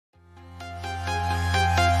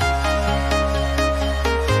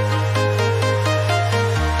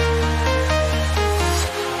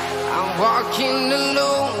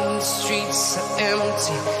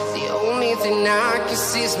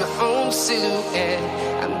sees my own silhouette.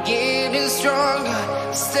 I'm getting stronger,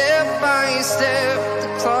 step by step. The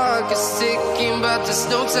clock is ticking, but there's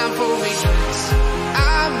no time for regrets.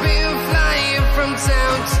 I've been flying from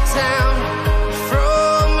town to town,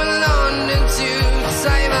 from London to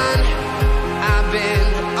Taiwan. I've been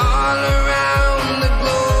all around the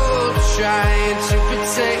globe, trying to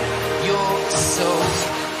protect your soul.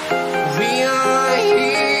 We are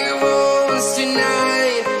heroes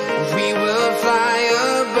tonight. We will fly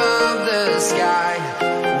above the sky.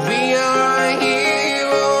 We are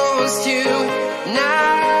heroes tonight.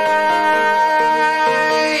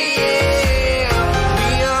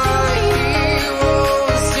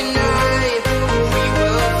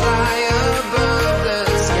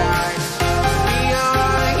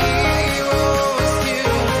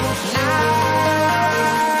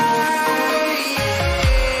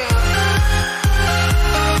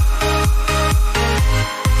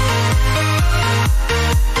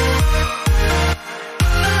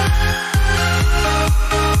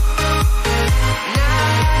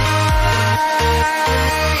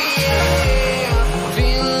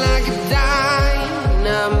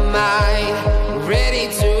 Ready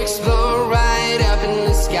to explore right up in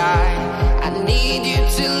the sky. I need you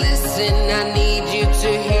to listen